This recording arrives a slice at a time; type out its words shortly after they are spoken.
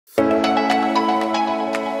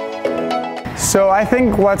So I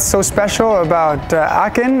think what's so special about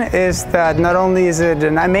Aachen is that not only is it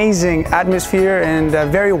an amazing atmosphere and a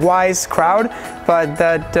very wise crowd, but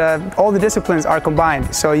that all the disciplines are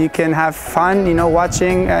combined. So you can have fun,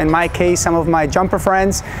 watching, in my case, some of my jumper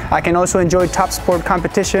friends. I can also enjoy top sport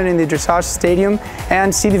competition in the dressage stadium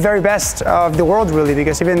and see the very best of the world, really,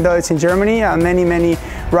 because even though it's in Germany, many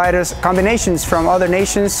riders, combinations from other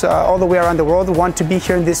nations all the way around the world want to be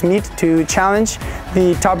here in this meet to challenge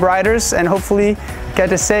the top riders and hopefully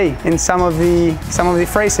get a say in some of the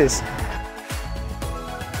phrases.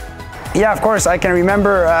 Yeah, of course, I can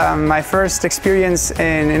remember my first experience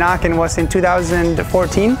in Aachen was in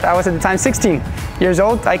 2014. I was at the time 16 years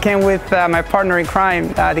old. I came with my partner in crime,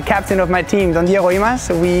 the captain of my team, Don Diego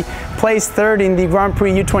Imas. We placed third in the Grand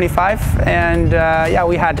Prix U25, and yeah,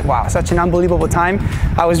 we had, wow, such an unbelievable time.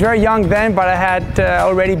 I was very young then, but I had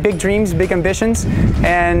already big dreams, big ambitions,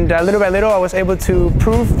 and little by little I was able to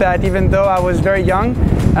prove that even though I was very young,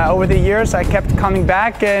 over the years I kept coming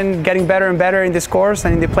back and getting better and better in the scores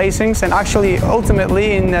and in the placings, and actually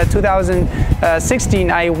ultimately in 2016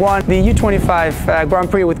 I won the U25 Grand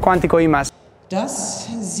Prix with Juan Matute Guimón. Das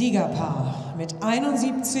Siegerpaar mit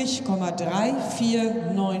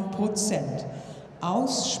 71,349%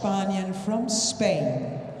 aus Spanien from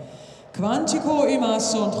Spain. Juan Matute Guimón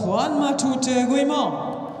und Juan Matute Guimón.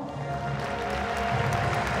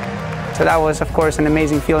 So that was, of course, an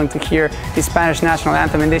amazing feeling to hear the Spanish national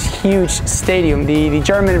anthem in this huge stadium, the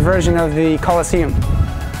German version of the Coliseum.